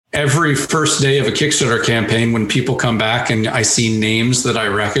every first day of a Kickstarter campaign, when people come back and I see names that I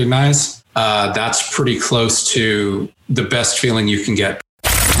recognize, that's pretty close to the best feeling you can get.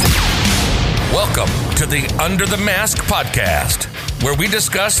 Welcome to the Under the Mask podcast, where we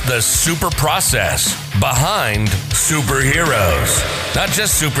discuss the super process behind superheroes. Not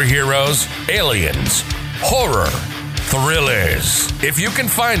just superheroes, aliens, horror, thrillers. If you can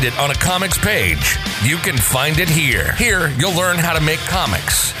find it on a comics page, you can find it here. Here, you'll learn how to make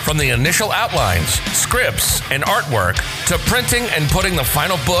comics, from the initial outlines, scripts, and artwork, to printing and putting the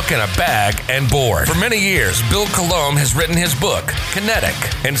final book in a bag and board. For many years, Bill Colomb has written his book, Kinetic,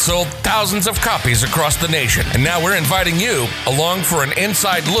 and sold thousands of copies across the nation. And now we're inviting you along for an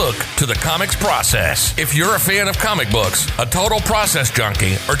inside look to the comics process. If you're a fan of comic books, a total process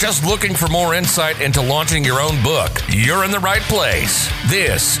junkie, or just looking for more insight into launching your own book, you're in the right place.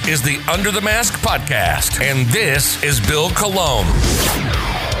 This is the Under the Mask podcast, and this is Bill Colomb.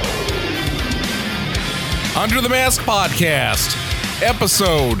 Under the Mask podcast,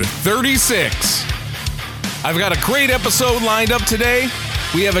 episode 36. I've got a great episode lined up today.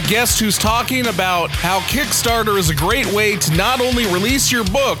 We have a guest who's talking about how Kickstarter is a great way to not only release your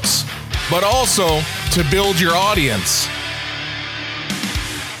books, but also to build your audience.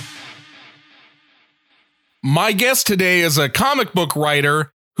 My guest today is a comic book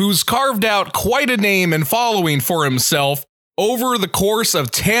writer who's carved out quite a name and following for himself over the course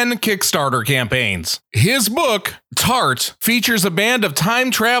of 10 Kickstarter campaigns. His book, Tart, features a band of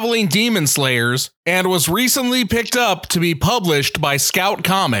time-traveling demon slayers and was recently picked up to be published by Scout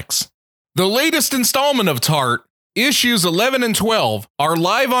Comics. The latest installment of Tart, issues 11 and 12, are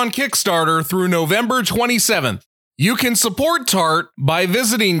live on Kickstarter through November 27th. You can support Tart by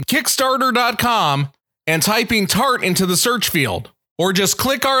visiting Kickstarter.com and typing Tart into the search field, or just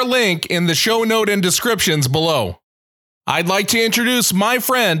click our link in the show note and descriptions below. I'd like to introduce my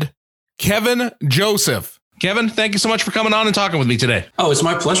friend, Kevin Joseph. Kevin, thank you so much for coming on and talking with me today. Oh, it's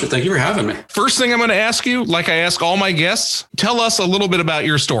my pleasure. Thank you for having me. First thing I'm going to ask you, like I ask all my guests, tell us a little bit about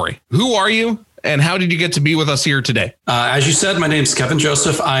your story. Who are you? And how did you get to be with us here today? As you said, my name's Kevin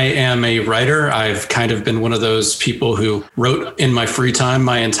Joseph. I am a writer. I've kind of been one of those people who wrote in my free time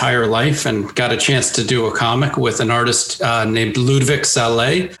my entire life and got a chance to do a comic with an artist named Ludwig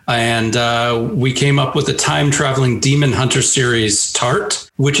Saleh. And we came up with a time-traveling demon hunter series, Tart,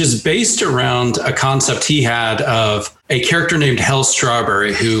 which is based around a concept he had of a character named Hell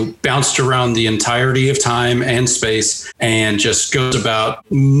Strawberry, who bounced around the entirety of time and space and just goes about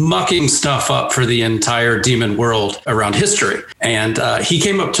mucking stuff up for the entire demon world around history. And he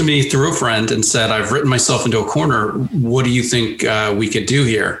came up to me through a friend and said, I've written myself into a corner. What do you think we could do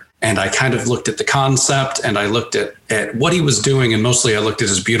here? And I kind of looked at the concept and I looked at what he was doing. And mostly I looked at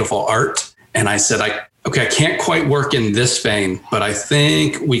his beautiful art. And I said, okay, I can't quite work in this vein, but I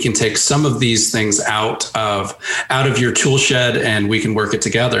think we can take some of these things out of your tool shed and we can work it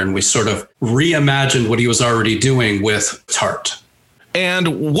together. And we sort of reimagined what he was already doing with Tart.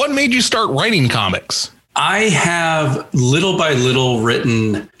 And what made you start writing comics? I have little by little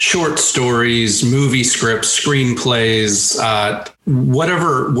written short stories, movie scripts, screenplays,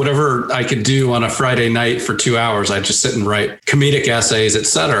 whatever I could do on a Friday night for 2 hours. I just sit and write comedic essays,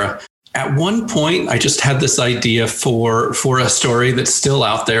 etc. At one point, I just had this idea for a story that's still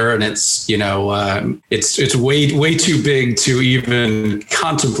out there, and it's it's way too big to even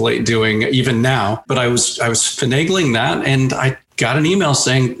contemplate doing even now. But I was finagling that, and I got an email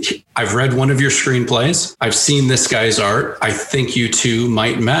saying, I've read one of your screenplays. I've seen this guy's art. I think you two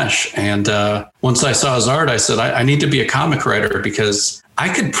might mesh. And once I saw his art, I said, I need to be a comic writer because I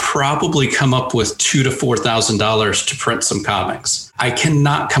could probably come up with $2,000 to $4,000 to print some comics. I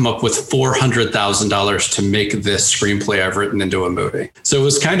cannot come up with $400,000 to make this screenplay I've written into a movie. So it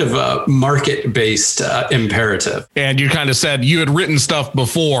was kind of a market-based imperative. And you kind of said you had written stuff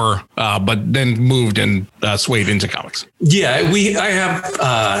before, but then moved and swayed into comics. Yeah, I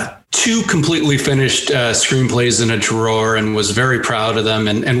have two completely finished screenplays in a drawer and was very proud of them.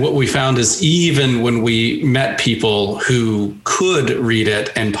 And what we found is even when we met people who could read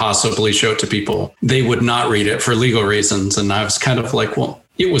it and possibly show it to people, they would not read it for legal reasons. And I was kind of like, well,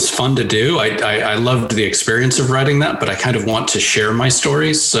 it was fun to do. I loved the experience of writing that, but I kind of want to share my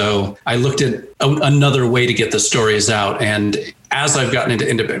stories. So I looked at another way to get the stories out. And as I've gotten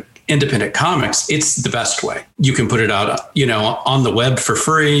into independent comics, it's the best way. You can put it out, on the web for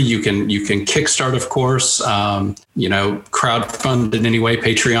free. You can Kickstart, of course, crowdfund in any way,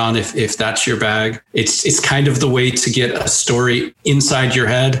 Patreon, if that's your bag. It's kind of the way to get a story inside your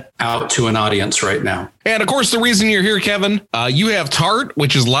head out to an audience right now. And of course, the reason you're here, Kevin, you have Tart,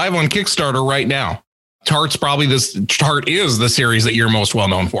 which is live on Kickstarter right now. Tart is the series that you're most well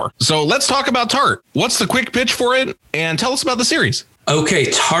known for. So let's talk about Tart. What's the quick pitch for it? And tell us about the series. Okay,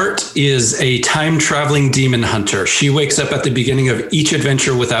 Tart is a time-traveling demon hunter. She wakes up at the beginning of each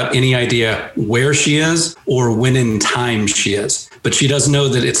adventure without any idea where she is or when in time she is. But she does know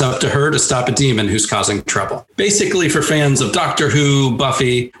that it's up to her to stop a demon who's causing trouble. Basically, for fans of Doctor Who,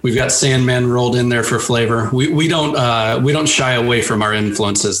 Buffy, we've got Sandman rolled in there for flavor. We don't shy away from our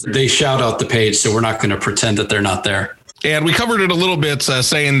influences. They shout out the page, so we're not going to pretend that they're not there. And we covered it a little bit,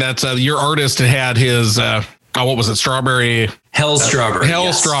 saying that your artist had his... what was it? Strawberry? Hell Strawberry.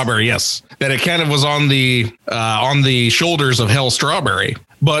 Hell Strawberry, yes. That it kind of was on the shoulders of Hell Strawberry.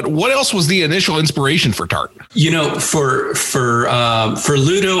 But what else was the initial inspiration for Tart? You know, for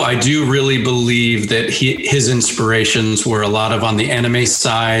Ludo, I do really believe that his inspirations were a lot of on the anime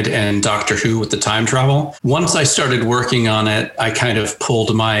side and Doctor Who with the time travel. Once I started working on it, I kind of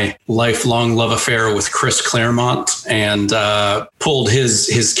pulled my lifelong love affair with Chris Claremont and pulled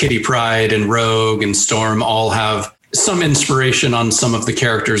his Kitty Pryde and Rogue and Storm all have some inspiration on some of the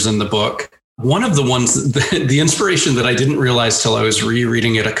characters in the book. One of the ones, the inspiration that I didn't realize till I was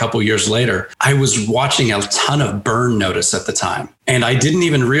rereading it a couple years later, I was watching a ton of Burn Notice at the time. And I didn't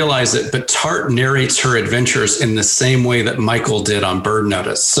even realize it, but Tart narrates her adventures in the same way that Michael did on Burn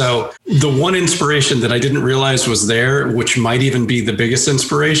Notice. So the one inspiration that I didn't realize was there, which might even be the biggest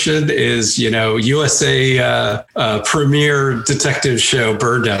inspiration, is, USA premiere detective show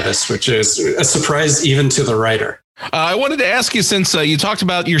Burn Notice, which is a surprise even to the writer. I wanted to ask you, since you talked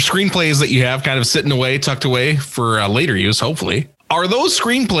about your screenplays that you have kind of sitting away, tucked away for later use, hopefully. Are those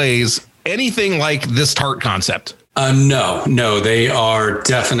screenplays anything like this Tart concept? No, they are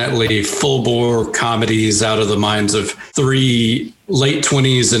definitely full bore comedies out of the minds of three late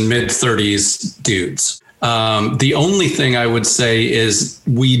 20s and mid 30s dudes. The only thing I would say is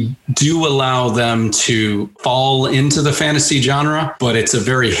we do allow them to fall into the fantasy genre, but it's a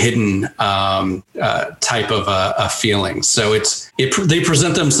very hidden type of a feeling. So they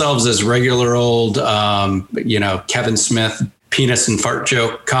present themselves as regular old, Kevin Smith penis and fart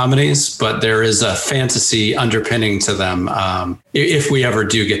joke comedies, but there is a fantasy underpinning to them if we ever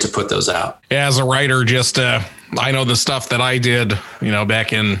do get to put those out. As a writer, I know the stuff that I did,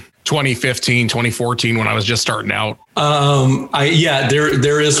 back in 2015, 2014, when I was just starting out.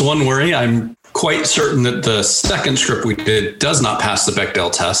 There is one worry. I'm quite certain that the second script we did does not pass the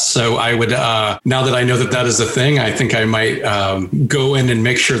Bechdel test. So I would, now that I know that is a thing, I think I might go in and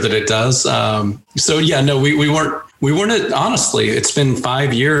make sure that it does. We weren't, honestly, it's been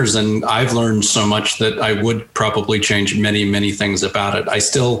 5 years and I've learned so much that I would probably change many, many things about it. I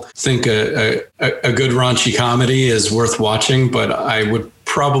still think a good raunchy comedy is worth watching, but I would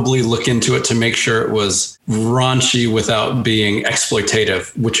probably look into it to make sure it was raunchy without being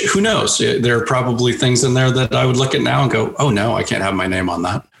exploitative, which who knows? There are probably things in there that I would look at now and go, oh no, I can't have my name on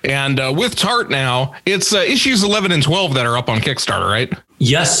that. And with Tart now, it's issues 11 and 12 that are up on Kickstarter, right?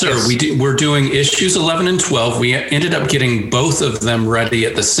 Yes, sir. Yes. We're doing issues 11 and 12. We ended up getting both of them ready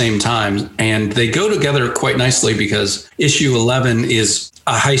at the same time, and they go together quite nicely because issue 11 is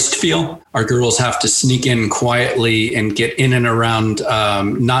a heist feel. Our girls have to sneak in quietly and get in and around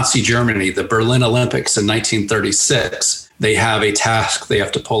Nazi Germany, the Berlin Olympics in 1936. They have a task they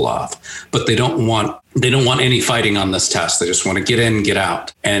have to pull off, but they don't want any fighting on this task. They just want to get in, get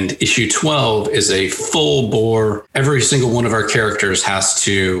out. And issue 12 is a full bore. Every single one of our characters has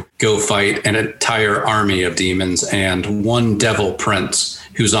to go fight an entire army of demons and one devil prince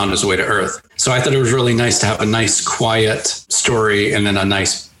who's on his way to Earth. So I thought it was really nice to have a nice quiet story and then a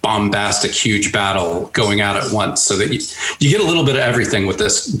nice bombastic, huge battle going out at once, so that you get a little bit of everything with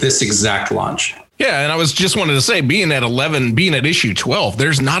this exact launch. Yeah, and I was just wanted to say, being at issue 12,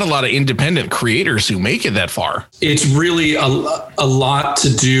 there's not a lot of independent creators who make it that far. It's really a lot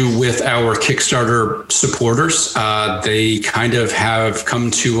to do with our Kickstarter supporters. They kind of have come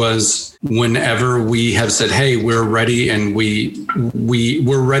to us whenever we have said, hey, we're ready and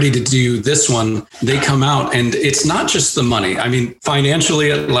we're ready to do this one. They come out, and it's not just the money. I mean, financially,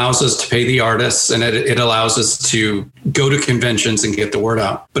 it allows us to pay the artists, and it allows us to go to conventions and get the word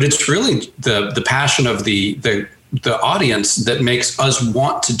out. But it's really the passion of the audience that makes us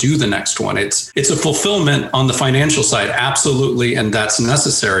want to do the next one. It's a fulfillment on the financial side, absolutely, and that's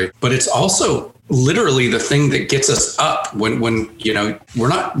necessary. But it's also literally the thing that gets us up when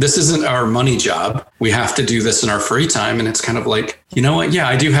this isn't our money job. We have to do this in our free time. And it's kind of like, you know what? Yeah,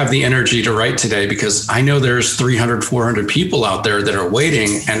 I do have the energy to write today because I know there's 300, 400 people out there that are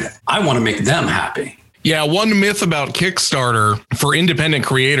waiting and I want to make them happy. Yeah, one myth about Kickstarter for independent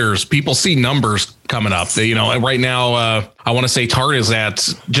creators, people see numbers coming up. Right now, I want to say Tart is at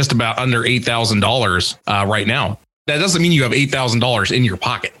just about under $8,000 right now. That doesn't mean you have $8,000 in your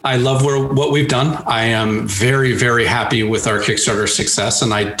pocket. I love what we've done. I am very, very happy with our Kickstarter success,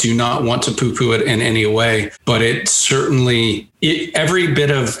 and I do not want to poo-poo it in any way. But it certainly, every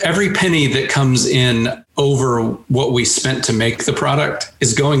penny that comes in over what we spent to make the product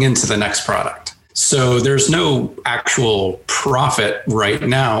is going into the next product. So there's no actual profit right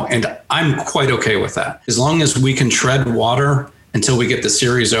now, and I'm quite okay with that. As long as we can tread water until we get the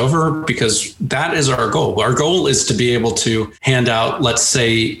series over, because that is our goal. Our goal is to be able to hand out, let's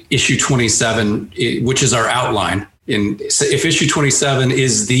say, issue 27, which is our outline. And if issue 27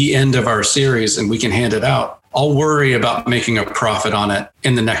 is the end of our series and we can hand it out, I'll worry about making a profit on it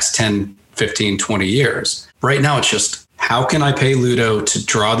in the next 10, 15, 20 years. Right now, it's just, how can I pay Ludo to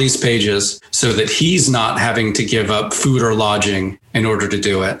draw these pages so that he's not having to give up food or lodging in order to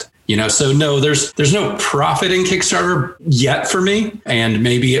do it? So no, there's no profit in Kickstarter yet for me, and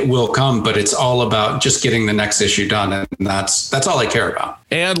maybe it will come, but it's all about just getting the next issue done. And that's all I care about.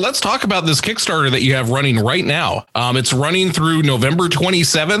 And let's talk about this Kickstarter that you have running right now. It's running through November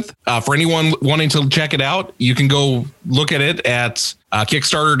 27th. For anyone wanting to check it out, you can go look at it at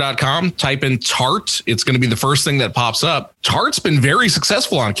Kickstarter.com, type in Tart. It's going to be the first thing that pops up. Tart's been very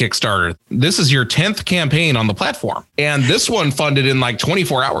successful on Kickstarter. This is your 10th campaign on the platform, and this one funded in like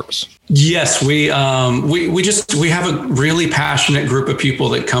 24 hours. Yes, we have a really passionate group of people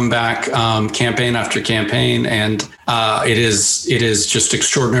that come back campaign after campaign, and it is just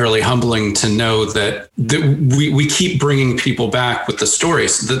extraordinarily humbling to know that we keep bringing people back with the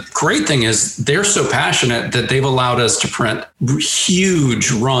stories. The great thing is they're so passionate that they've allowed us to print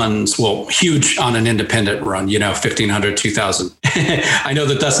huge runs. Well, huge on an independent run, 1,500, 2,000. I know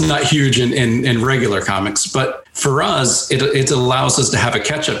that's not huge in regular comics, but for us, it allows us to have a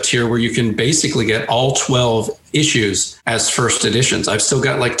catch-up tier where you can basically get all 12 issues as first editions. I've still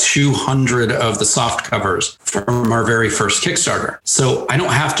got like 200 of the soft covers from our very first Kickstarter. So I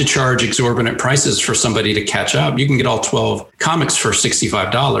don't have to charge exorbitant prices for somebody to catch up. You can get all 12 comics for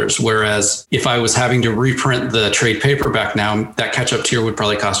 $65. Whereas if I was having to reprint the trade paperback now, that catch-up tier would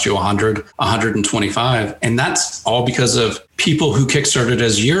probably cost you $100, $125. And that's all because of people who Kickstarted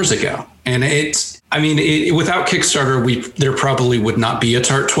us years ago. And without Kickstarter, there probably would not be a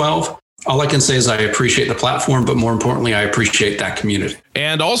Tart 12. All I can say is I appreciate the platform, but more importantly, I appreciate that community.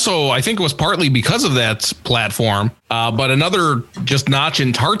 And also, I think it was partly because of that platform. But another just notch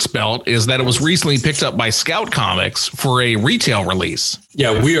in Tart's belt is that it was recently picked up by Scout Comics for a retail release.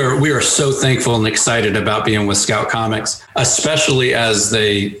 Yeah, we are so thankful and excited about being with Scout Comics, especially as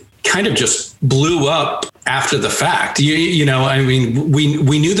they kind of just blew up after the fact. We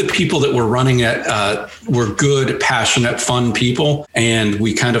knew the people that were running it were good, passionate, fun people. And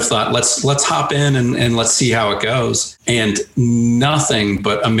we kind of thought, let's hop in and let's see how it goes. And nothing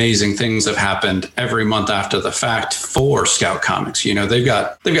but amazing things have happened every month after the fact for Scout Comics. They've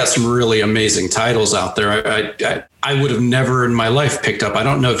got some really amazing titles out there. I would have never in my life picked up. I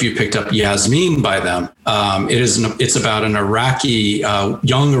don't know if you picked up Yasmin by them. It's about an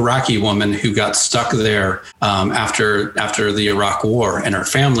young Iraqi woman who got stuck there after the Iraq War, and her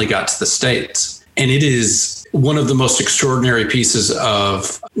family got to the States. And it is one of the most extraordinary pieces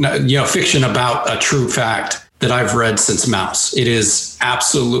of fiction about a true fact that I've read since Mouse. It is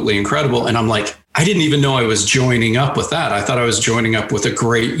absolutely incredible. And I'm like, I didn't even know I was joining up with that. I thought I was joining up with a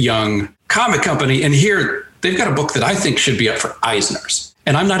great young comic company. And here they've got a book that I think should be up for Eisner's.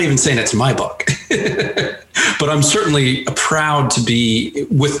 And I'm not even saying it's my book, but I'm certainly proud to be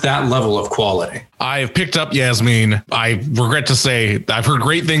with that level of quality. I've picked up Yasmin. I regret to say I've heard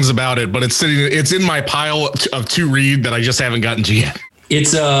great things about it, but it's in my pile of to read that I just haven't gotten to yet.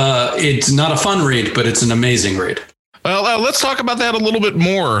 It's not a fun read, but it's an amazing read. Well, let's talk about that a little bit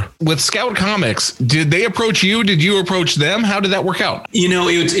more. With Scout Comics, did they approach you? Did you approach them? How did that work out?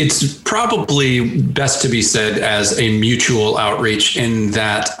 It's probably best to be said as a mutual outreach, in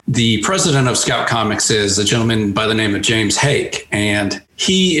that the president of Scout Comics is a gentleman by the name of James Hake, and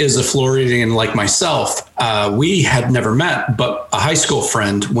he is a Floridian like myself. We had never met, but a high school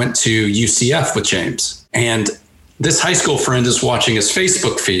friend went to UCF with James, and this high school friend is watching his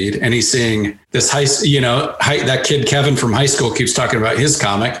Facebook feed, and he's seeing this that kid Kevin from high school keeps talking about his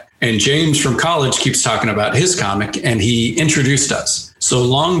comic, and James from college keeps talking about his comic, and he introduced us. So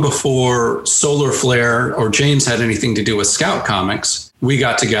long before Solar Flare or James had anything to do with Scout Comics, we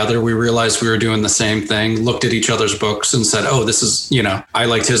got together. We realized we were doing the same thing, looked at each other's books and said, oh, this is, I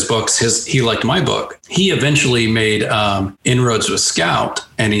liked his books. He liked my book. He eventually made inroads with Scout,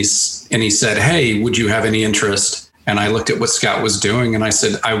 and he's and he said, "Hey, would you have any interest?" And I looked at what Scout was doing and I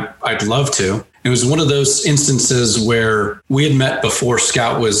said, I'd love to. It was one of those instances where we had met before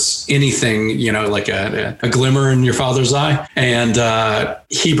Scout was anything, like a glimmer in your father's eye. And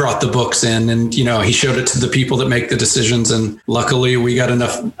he brought the books in and, he showed it to the people that make the decisions. And luckily we got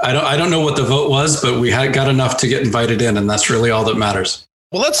enough. I don't know what the vote was, but we got enough to get invited in. And that's really all that matters.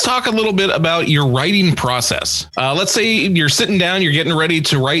 Well, let's talk a little bit about your writing process. Let's say you're sitting down, you're getting ready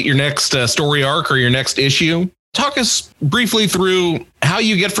to write your next story arc or your next issue. Talk us briefly through how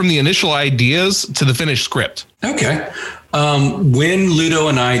you get from the initial ideas to the finished script. Okay. When Ludo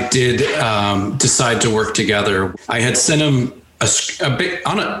and I did decide to work together, I had sent him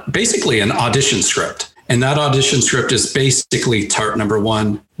basically an audition script. And that audition script is basically Tart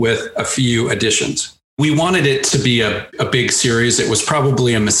 #1 with a few additions. We wanted it to be a big series. It was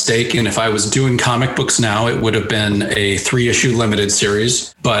probably a mistake. And if I was doing comic books now, it would have been a 3-issue limited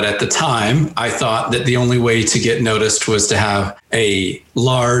series. But at the time, I thought that the only way to get noticed was to have a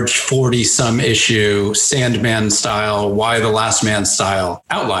large 40-some issue Sandman style, Y the Last Man style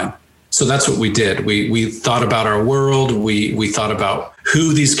outline. So that's what we did. We thought about our world. We thought about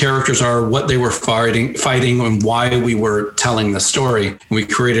who these characters are, what they were fighting, and why we were telling the story. And we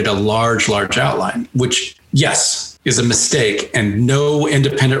created a large outline, which, yes, is a mistake. And no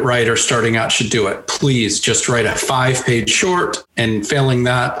independent writer starting out should do it. Please just write a 5-page short, and failing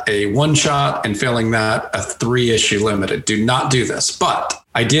that, a 1-shot, and failing that, a 3-issue limited. Do not do this. But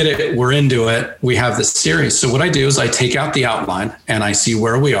I did it. We're into it. We have this series. So what I do is I take out the outline and I see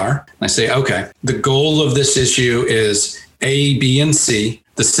where we are. And I say, okay, the goal of this issue is A, B, and C.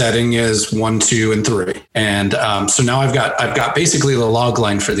 The setting is 1, 2, and 3. And so now I've got basically the log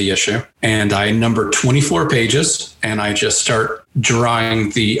line for the issue, and I number 24 pages, and I just start drawing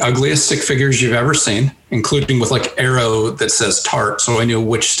the ugliest stick figures you've ever seen, including with like arrow that says Tart. So I know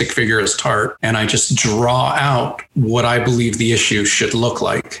which stick figure is Tart, and I just draw out what I believe the issue should look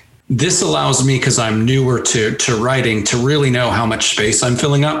like. This allows me, because I'm newer to writing, to really know how much space I'm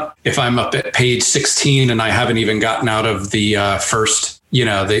filling up. If I'm up at page 16 and I haven't even gotten out of the first,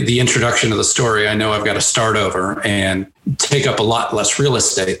 the introduction of the story, I know I've got to start over and take up a lot less real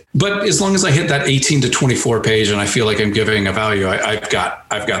estate. But as long as I hit that 18 to 24 page and I feel like I'm giving a value, I've got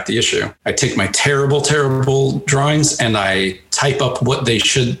the issue. I take my terrible drawings and I type up what they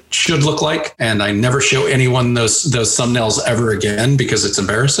should look like. And I never show anyone those thumbnails ever again because it's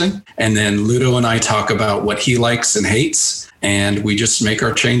embarrassing. And then Ludo and I talk about what he likes and hates. And we just make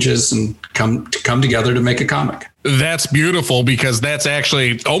our changes and come together to make a comic. That's beautiful, because that's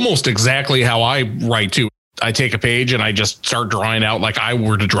actually almost exactly how I write too. I take a page and I just start drawing out like I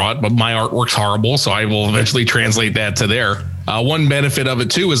were to draw it, but my artwork's horrible. So I will eventually translate that to there. One benefit of it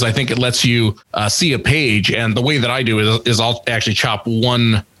too is I think it lets you see a page. And the way that I do it is I'll actually chop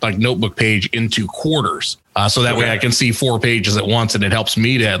one like notebook page into quarters. So that way I can see 4 pages at once, and it helps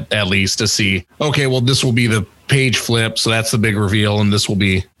me to at least to see, okay, well, this will be the page flip. So that's the big reveal. And this will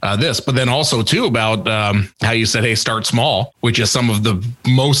be this. But then also too about how you said, hey, start small, which is some of the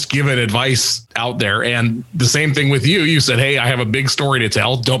most given advice out there. And the same thing with you. You said, hey, I have a big story to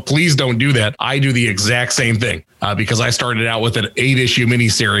tell. Please don't do that. I do the exact same thing because I started out with an 8-issue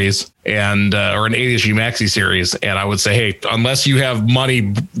miniseries and or an 8-issue maxi series. And I would say, hey, unless you have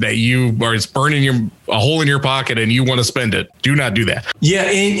money that it's burning a hole in your pocket and you want to spend it, do not do that. Yeah.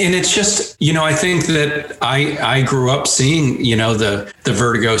 And it's just, I think that I grew up seeing, the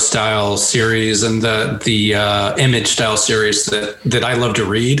Vertigo style series and the Image style series that I love to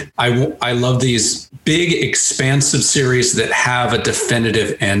read. I love these big, expansive series that have a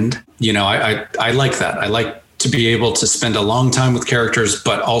definitive end. I like that. I like to be able to spend a long time with characters,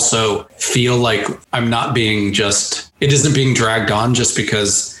 but also feel like it isn't being dragged on just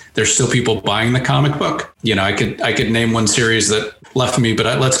because there's still people buying the comic book. I could name one series that left me,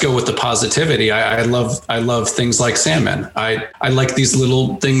 but let's go with the positivity. I love things like Sandman. I like these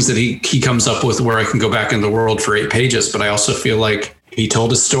little things that he comes up with where I can go back in the world for 8 pages, but I also feel like he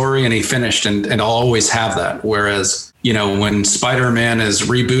told a story and he finished, and I'll always have that. Whereas, when Spider-Man is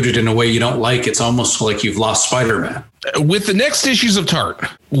rebooted in a way you don't like, it's almost like you've lost Spider-Man. With the next issues of Tart,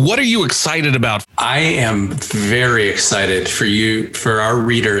 what are you excited about? I am very excited for our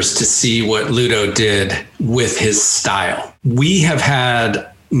readers to see what Ludo did with his style. We have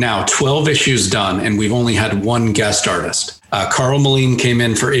had now 12 issues done, and we've only had one guest artist. Carl Moline came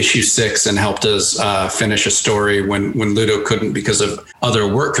in for issue 6 and helped us finish a story when Ludo couldn't because of other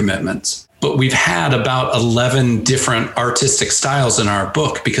work commitments. but we've had about 11 different artistic styles in our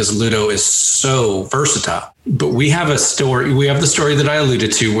book because Ludo is so versatile. But we have the story that I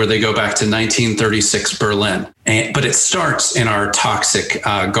alluded to where they go back to 1936 Berlin. But it starts in our toxic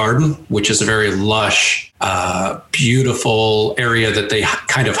garden, which is a very lush, beautiful area that they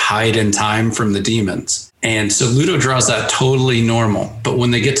kind of hide in time from the demons. And so Ludo draws that totally normal. But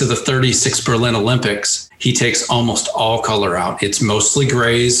when they get to the 36 Berlin Olympics, he takes almost all color out. It's mostly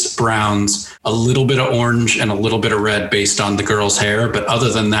grays, browns, a little bit of orange, and a little bit of red based on the girl's hair. But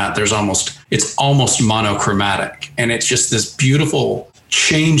other than that, it's almost monochromatic. And it's just this beautiful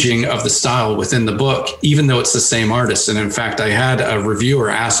changing of the style within the book, even though it's the same artist. And in fact, I had a reviewer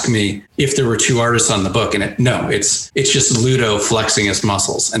ask me if there were two artists on the book, and it's just Ludo flexing his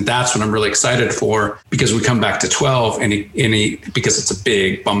muscles. And that's what I'm really excited for, because we come back to 12 and because it's a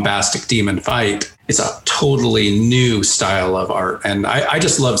big bombastic demon fight. It's a totally new style of art. And I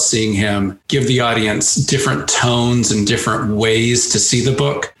just love seeing him give the audience different tones and different ways to see the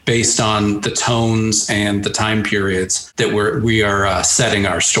book based on the tones and the time periods that we are setting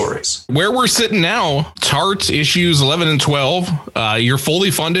our stories. Where we're sitting now, Tart issues 11 and 12, you're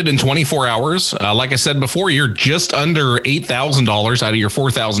fully funded in 24 hours. Like I said before, you're just under $8,000 out of your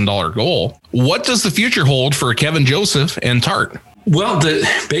 $4,000 goal. What does the future hold for Kevin Joseph and Tart? Well,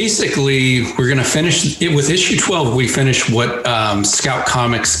 basically, we're going to finish it with issue 12. We finish what Scout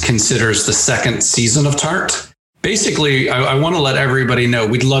Comics considers the second season of Tart. Basically, I want to let everybody know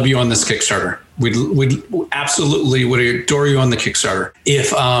we'd love you on this Kickstarter. We'd absolutely would adore you on the Kickstarter.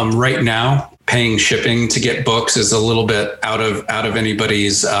 If right now paying shipping to get books is a little bit out of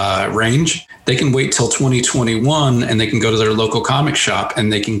anybody's range, they can wait till 2021 and they can go to their local comic shop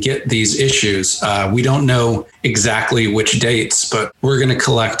and they can get these issues. We don't know exactly which dates, but we're going to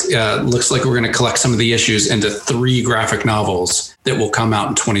collect, looks like we're going to collect some of the issues into 3 graphic novels that will come out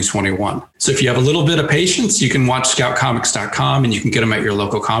in 2021. So if you have a little bit of patience, you can watch scoutcomics.com and you can get them at your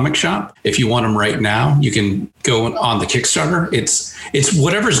local comic shop. If you want them right now, you can go on the Kickstarter. It's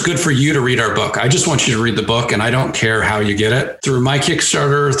whatever's good for you to read our book. I just want you to read the book, and I don't care how you get it. Through my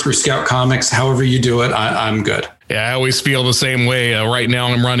Kickstarter, through Scout Comics, however you do it, I'm good. Yeah, I always feel the same way. Right now,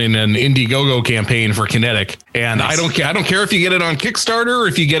 I'm running an Indiegogo campaign for Kinetic, and nice. I don't care if you get it on Kickstarter, or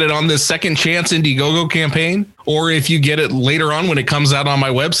if you get it on this Second Chance Indiegogo campaign, or if you get it later on when it comes out on my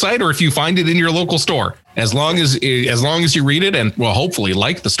website, or if you find it in your local store. As long as you read it and hopefully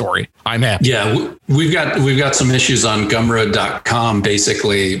like the story, I'm happy. Yeah, we've got some issues on Gumroad.com.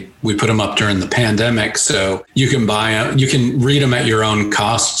 Basically, we put them up during the pandemic, so you can you can read them at your own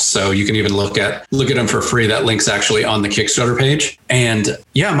cost. So you can even look at them for free. That link's actually on the Kickstarter page. And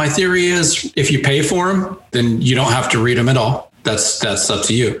yeah, my theory is if you pay for them, then you don't have to read them at all. That's up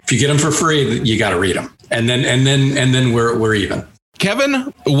to you. If you get them for free, you got to read them, and then we're even.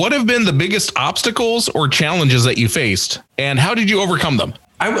 Kevin, what have been the biggest obstacles or challenges that you faced, and how did you overcome them?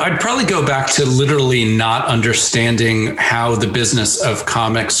 I'd probably go back to literally not understanding how the business of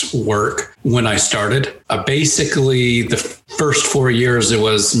comics work when I started. Basically, the first 4 years, it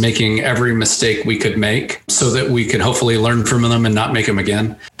was making every mistake we could make so that we could hopefully learn from them and not make them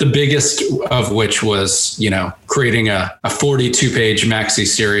again. The biggest of which was, creating a 42-page maxi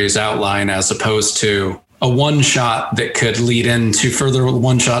series outline as opposed to a one shot that could lead into further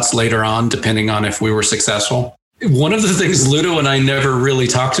one shots later on, depending on if we were successful. One of the things Ludo and I never really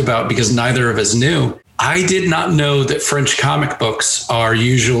talked about because neither of us knew, I did not know that French comic books are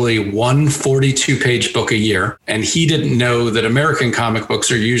usually one 42-page book a year. And he didn't know that American comic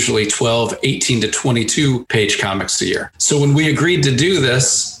books are usually 12, 18 to 22-page comics a year. So when we agreed to do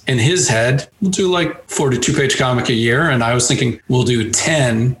this, in his head, we'll do like 42-page comic a year. And I was thinking we'll do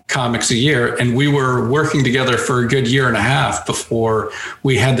 10 comics a year. And we were working together for a good year and a half before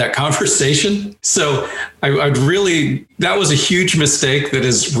we had that conversation. So that was a huge mistake that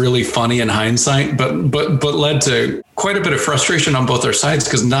is really funny in hindsight, but led to quite a bit of frustration on both our sides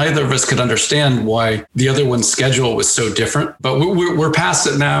because neither of us could understand why the other one's schedule was so different. But we're past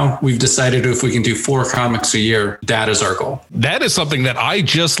it now. We've decided if we can do 4 comics a year, that is our goal. That is something that I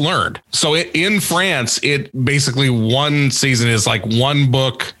just learned. So in France, it basically one season is like one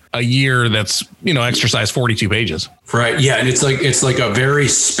book a year that's, exercise 42 pages. Right. Yeah. And it's like a very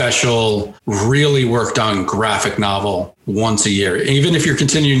special, really worked on graphic novel once a year. Even if you're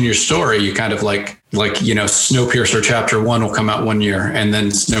continuing your story, you kind of like Snowpiercer chapter 1 will come out one year and then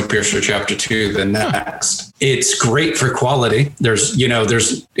Snowpiercer chapter 2 the next. It's great for quality.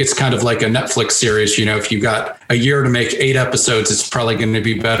 It's kind of like a Netflix series. If you got a year to make 8 episodes, it's probably going to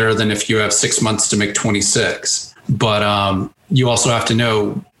be better than if you have 6 months to make 26. But you also have to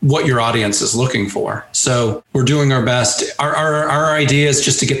know what your audience is looking for. So we're doing our best. Our idea is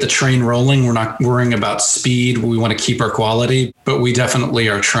just to get the train rolling. We're not worrying about speed. We want to keep our quality, but we definitely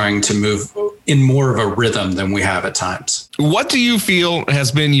are trying to move in more of a rhythm than we have at times. What do you feel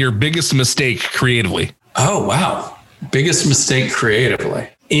has been your biggest mistake creatively? Oh, wow. Biggest mistake creatively.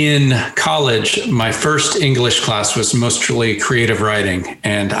 In college, my first English class was mostly creative writing,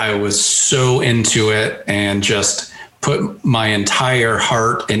 and I was so into it and just put my entire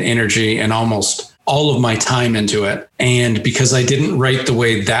heart and energy and almost all of my time into it. And because I didn't write the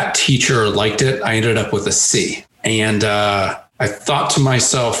way that teacher liked it, I ended up with a C. And I thought to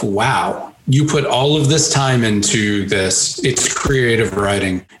myself, wow, you put all of this time into this. It's creative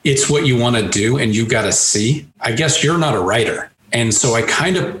writing. It's what you want to do, and you got a C. I guess you're not a writer. And so I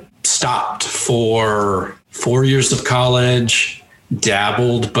kind of stopped for 4 years of college,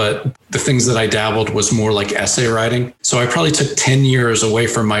 dabbled, but the things that I dabbled was more like essay writing. So I probably took 10 years away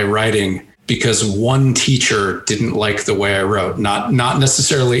from my writing because one teacher didn't like the way I wrote, not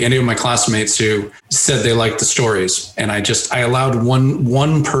necessarily any of my classmates who said they liked the stories. And I allowed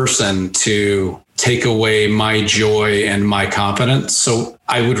one person to take away my joy and my confidence. So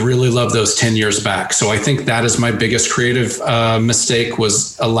I would really love those 10 years back. So I think that is my biggest creative mistake,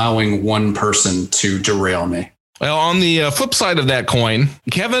 was allowing one person to derail me. Well, on the flip side of that coin,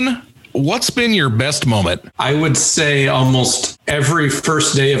 Kevin, what's been your best moment? I would say almost every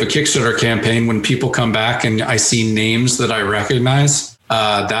first day of a Kickstarter campaign, when people come back and I see names that I recognize,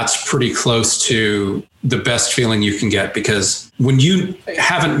 that's pretty close to the best feeling you can get. Because when you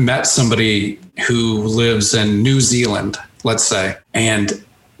haven't met somebody who lives in New Zealand, let's say, and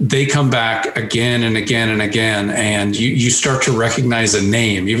they come back again and again and again, and you start to recognize a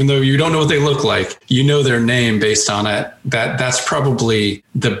name, even though you don't know what they look like, you know their name based on it. That's probably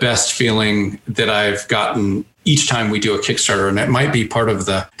the best feeling that I've gotten each time we do a Kickstarter. And it might be part of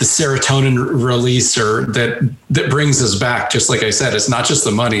the serotonin release, or that brings us back. Just like I said, it's not just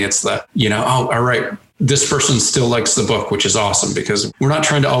the money, it's the, oh, all right, this person still likes the book, which is awesome, because we're not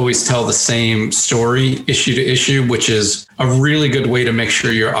trying to always tell the same story issue to issue, which is a really good way to make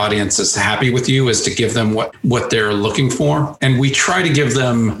sure your audience is happy with you, is to give them what they're looking for. And we try to give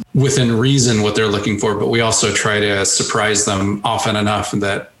them within reason what they're looking for, but we also try to surprise them often enough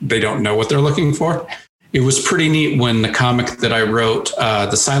that they don't know what they're looking for. It was pretty neat when the comic that I wrote,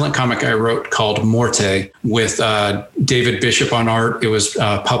 the silent comic I wrote called Morte, with David Bishop on art. It was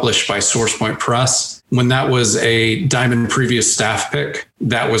published by SourcePoint Press. When that was a Diamond Preview staff pick,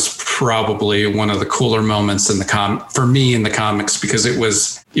 that was probably one of the cooler moments for me in the comics, because it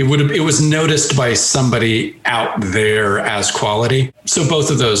was noticed by somebody out there as quality. So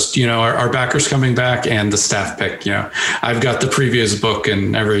both of those, our backers coming back and the staff pick, I've got the previous book,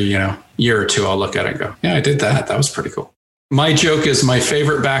 and every, year or two, I'll look at it and go, yeah, I did that. That was pretty cool. My joke is my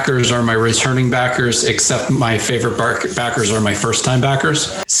favorite backers are my returning backers, except my favorite backers are my first time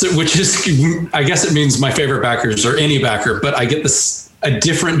backers. So, which is, I guess it means my favorite backers are any backer, but I get a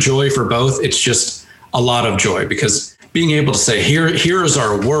different joy for both. It's just a lot of joy, because being able to say, here is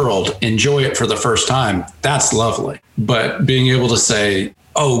our world, enjoy it for the first time, that's lovely. But being able to say,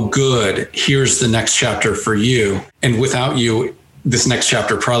 oh, good, here's the next chapter for you, and without you, this next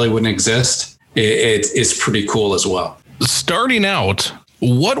chapter probably wouldn't exist, it's pretty cool as well. Starting out,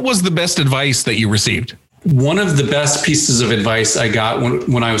 what was the best advice that you received? One of the best pieces of advice I got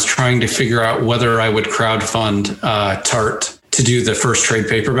when I was trying to figure out whether I would crowdfund Tart to do the first trade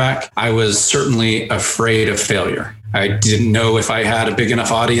paperback, I was certainly afraid of failure. I didn't know if I had a big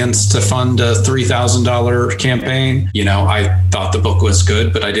enough audience to fund a $3,000 campaign. I thought the book was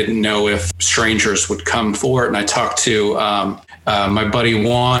good, but I didn't know if strangers would come for it. And I talked to my buddy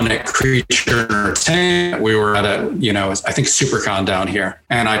Juan at Creature Entertainment. We were at I think SuperCon down here.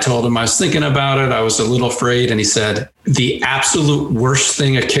 And I told him I was thinking about it. I was a little afraid. And he said, the absolute worst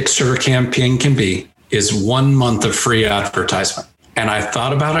thing a Kickstarter campaign can be is 1 month of free advertisement. And I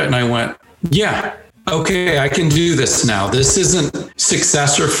thought about it and I went, yeah, okay, I can do this now. This isn't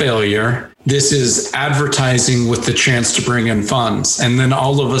success or failure. This is advertising with the chance to bring in funds. And then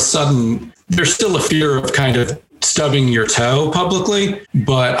all of a sudden, there's still a fear of kind of stubbing your toe publicly,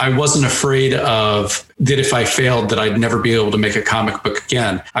 but I wasn't afraid of that if I failed, that I'd never be able to make a comic book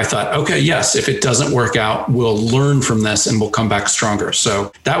again. I thought, okay, yes, if it doesn't work out, we'll learn from this and we'll come back stronger.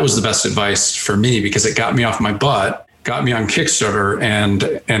 So that was the best advice for me, because it got me off my butt, got me on Kickstarter,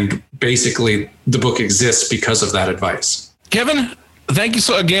 and basically the book exists because of that advice. Kevin, thank you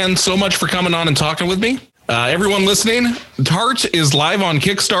so much for coming on and talking with me. Everyone listening, Tart is live on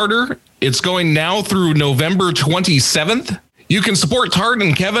Kickstarter. It's going now through November 27th. You can support Tart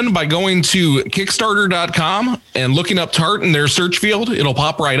and Kevin by going to Kickstarter.com and looking up Tart in their search field. It'll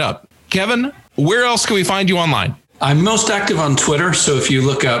pop right up. Kevin, where else can we find you online? I'm most active on Twitter, so if you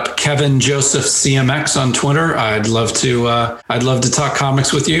look up Kevin Joseph CMX on Twitter, I'd love to talk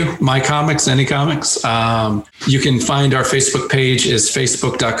comics with you. My comics, any comics. You can find our Facebook page is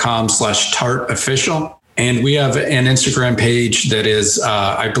facebook.com/tartofficial. And we have an Instagram page that is,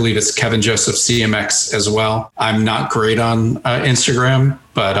 I believe it's Kevin Joseph CMX as well. I'm not great on Instagram,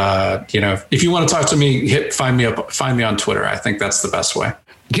 but if you want to talk to me, find me on Twitter. I think that's the best way.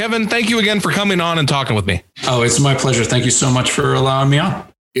 Kevin, thank you again for coming on and talking with me. Oh, it's my pleasure. Thank you so much for allowing me on.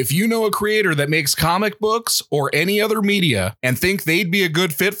 If you know a creator that makes comic books or any other media and think they'd be a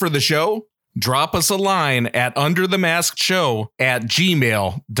good fit for the show, drop us a line at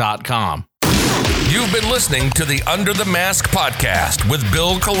underthemaskshow@gmail.com. You've been listening to the Under the Mask podcast with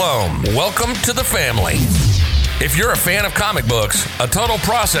Bill Colomb. Welcome to the family. If you're a fan of comic books, a total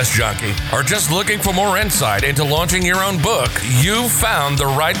process junkie, or just looking for more insight into launching your own book, you've found the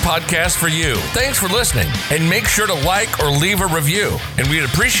right podcast for you. Thanks for listening, and make sure to like or leave a review. And we'd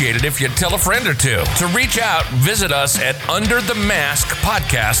appreciate it if you'd tell a friend or two. To reach out, visit us at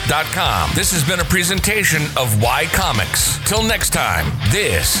underthemaskpodcast.com. This has been a presentation of Y Comics. Till next time,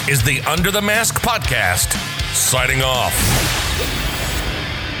 this is the Under the Mask podcast, signing off.